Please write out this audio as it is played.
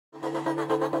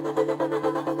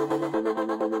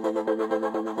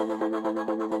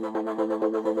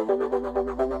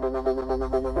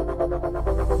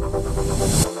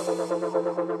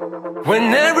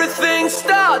When everything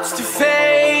starts to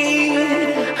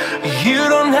fade, you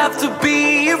don't have to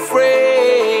be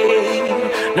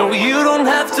afraid. No, you don't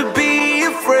have to be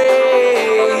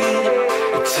afraid.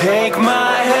 Take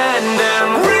my hand and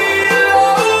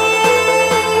reload.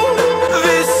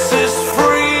 This is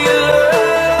free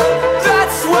love.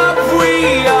 That's what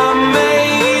we are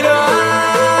made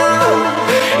of.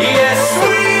 Yes,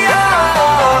 we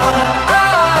are.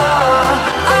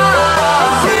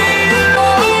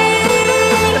 Reload.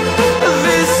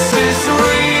 This is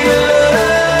real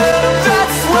love.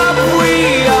 That's what we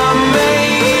are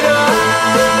made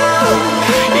of.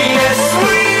 Yes,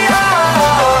 we are.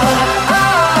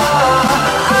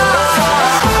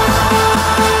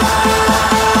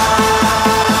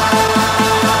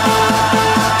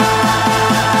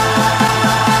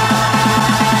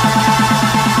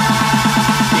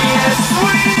 Yes,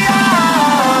 we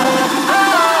are.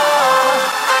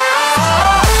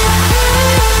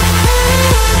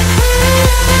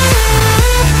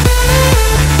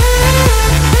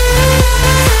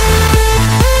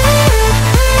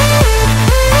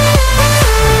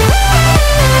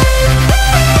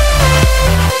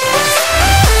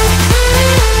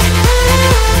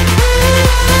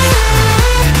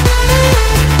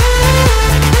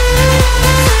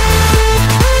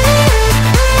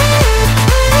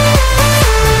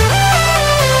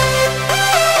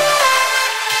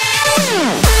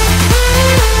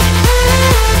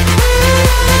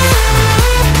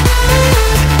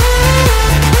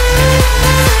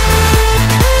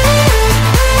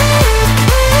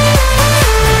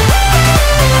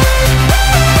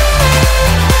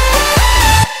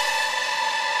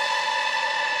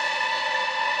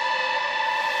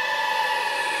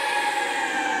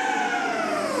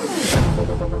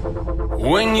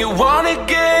 When you wanna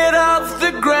get off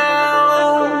the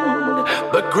ground,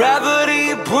 but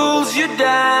gravity pulls you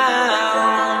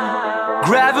down.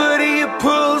 Gravity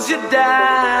pulls you down.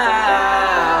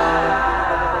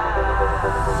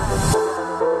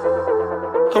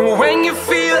 And when you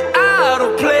feel